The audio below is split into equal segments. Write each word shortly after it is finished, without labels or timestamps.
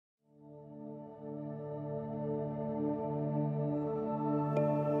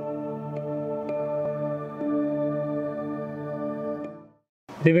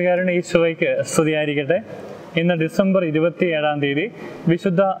ദിവ്യകാരുണ്യ ഈശോയ്ക്ക് സ്തുതിയായിരിക്കട്ടെ. ഇന്ന് ഡിസംബർ 27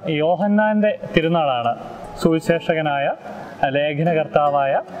 വിശുദ്ധ യോഹന്നാൻ്റെ തിരുനാളാണ്. സുവിശേഷകനായ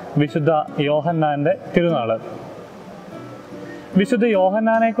ലേഖനകർത്താവായ വിശുദ്ധ യോഹന്നാൻ്റെ തിരുനാൾ. വിശുദ്ധ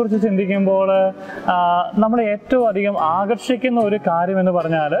യോഹന്നാനെ കുറിച്ച് ചിന്തിക്കുമ്പോൾ നമ്മളെ ഏറ്റവും അധികം ആകർഷിക്കുന്ന ഒരു കാര്യം എന്ന്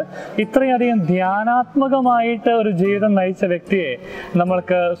പറഞ്ഞാൽ, ഇത്രയധികം ധ്യാനാത്മകമായിട്ട് ഒരു ജീവിതം നയിച്ച വ്യക്തിയെ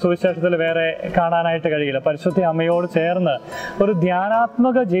നമ്മൾക്ക് സുവിശേഷത്തിൽ വേറെ കാണാനായിട്ട് കഴിയില്ല. പരിശുദ്ധ അമ്മയോട് ചേർന്ന് ഒരു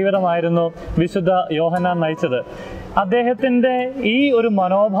ധ്യാനാത്മക ജീവിതമായിരുന്നു വിശുദ്ധ യോഹന്നാൻ നയിച്ചത്. അദ്ദേഹത്തിൻ്റെ ഈ ഒരു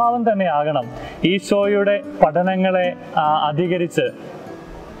മനോഭാവം തന്നെയാകണം ഈശോയുടെ പഠനങ്ങളെ അധികരിച്ച്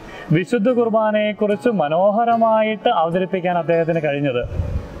വിശുദ്ധ കുർബാനയെക്കുറിച്ച് മനോഹരമായിട്ട് അവതരിപ്പിക്കാൻ അദ്ദേഹത്തിന് കഴിഞ്ഞത്.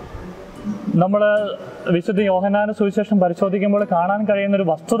 നമ്മൾ വിശുദ്ധ യോഹന്നാന്റെ സുവിശേഷം പരിശോധിക്കുമ്പോൾ കാണാൻ കഴിയുന്ന ഒരു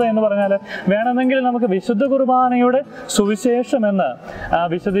വസ്തുത എന്ന് പറഞ്ഞാൽ, വേണമെങ്കിൽ നമുക്ക് വിശുദ്ധ കുർബാനയുടെ സുവിശേഷം എന്ന്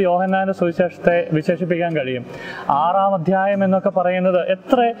വിശുദ്ധ യോഹന്നാന്റെ സുവിശേഷത്തെ വിശേഷിപ്പിക്കാൻ കഴിയും. 6-ാം അധ്യായം എന്നൊക്കെ പറയുന്നത്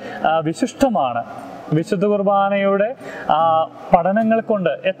എത്ര വിശിഷ്ടമാണ്. വിശുദ്ധ കുർബാനയുടെ പഠനങ്ങൾ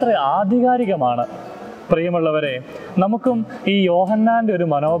കൊണ്ട് എത്ര ആധികാരികമാണ്. പ്രിയമുള്ളവരെ, നമുക്കും ഈ യോഹന്നാൻ്റെ ഒരു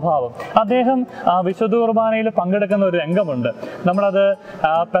മനോഭാവം, അദ്ദേഹം വിശുദ്ധ കുർബാനയിൽ പങ്കെടുക്കുന്ന ഒരു രംഗമുണ്ട്. നമ്മളത്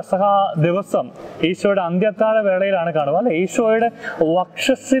പെസഹ ദിവസം ഈശോയുടെ അന്ത്യത്താഴ വേളയിലാണ് കാണുക, അല്ലെ? ഈശോയുടെ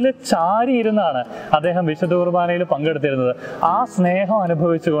വക്ഷസ്സിൽ ചാരിയിരുന്നാണ് അദ്ദേഹം വിശുദ്ധ കുർബാനയിൽ പങ്കെടുത്തിരുന്നത്. ആ സ്നേഹം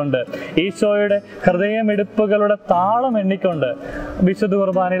അനുഭവിച്ചുകൊണ്ട്, ഈശോയുടെ ഹൃദയമിടിപ്പുകളുടെ താളം എണ്ണിക്കൊണ്ട് വിശുദ്ധ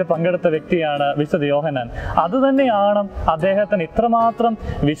കുർബാനയിൽ പങ്കെടുത്ത വ്യക്തിയാണ് വിശുദ്ധ യോഹന്നാൻ. അതുതന്നെയാണ് അദ്ദേഹത്തിന് ഇത്രമാത്രം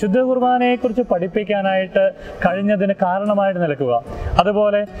വിശുദ്ധ കുർബാനയെക്കുറിച്ച് പഠിപ്പിക്കാനായി കഴിഞ്ഞതിന് കാരണമായിട്ട് നിൽക്കുക.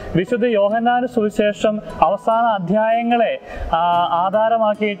 അതുപോലെ വിശുദ്ധ യോഹന്നാന്റെ സുവിശേഷം അവസാന അധ്യായങ്ങളെ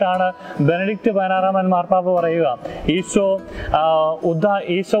ആധാരമാക്കിയിട്ടാണ് ബെനഡിക്റ്റ് 16 മാർപ്പാപ്പ പറയുക, ഈശോ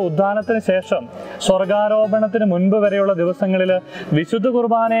ഉദ്ധാനത്തിന് ശേഷം സ്വർഗാരോപണത്തിന് മുൻപ് വരെയുള്ള ദിവസങ്ങളിൽ വിശുദ്ധ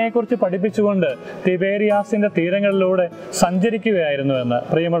കുർബാനയെക്കുറിച്ച് പഠിപ്പിച്ചുകൊണ്ട് തിബേരിയാസിന്റെ തീരങ്ങളിലൂടെ സഞ്ചരിക്കുകയായിരുന്നു എന്ന്.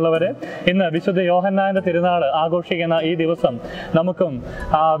 പ്രിയമുള്ളവരെ, ഇന്ന് വിശുദ്ധ യോഹന്നാന്റെ തിരുനാൾ ആഘോഷിക്കുന്ന ഈ ദിവസം നമുക്കും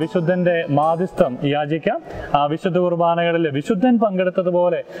വിശുദ്ധന്റെ മാധ്യസ്ഥം യാചിക്കാം. വിശുദ്ധ കുർബാനകളിൽ വിശുദ്ധൻ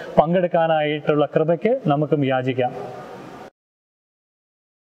പങ്കെടുത്തതുപോലെ പങ്കെടുക്കാനായിട്ടുള്ള കൃപയ്ക്ക് നമുക്കും യാചിക്കാം.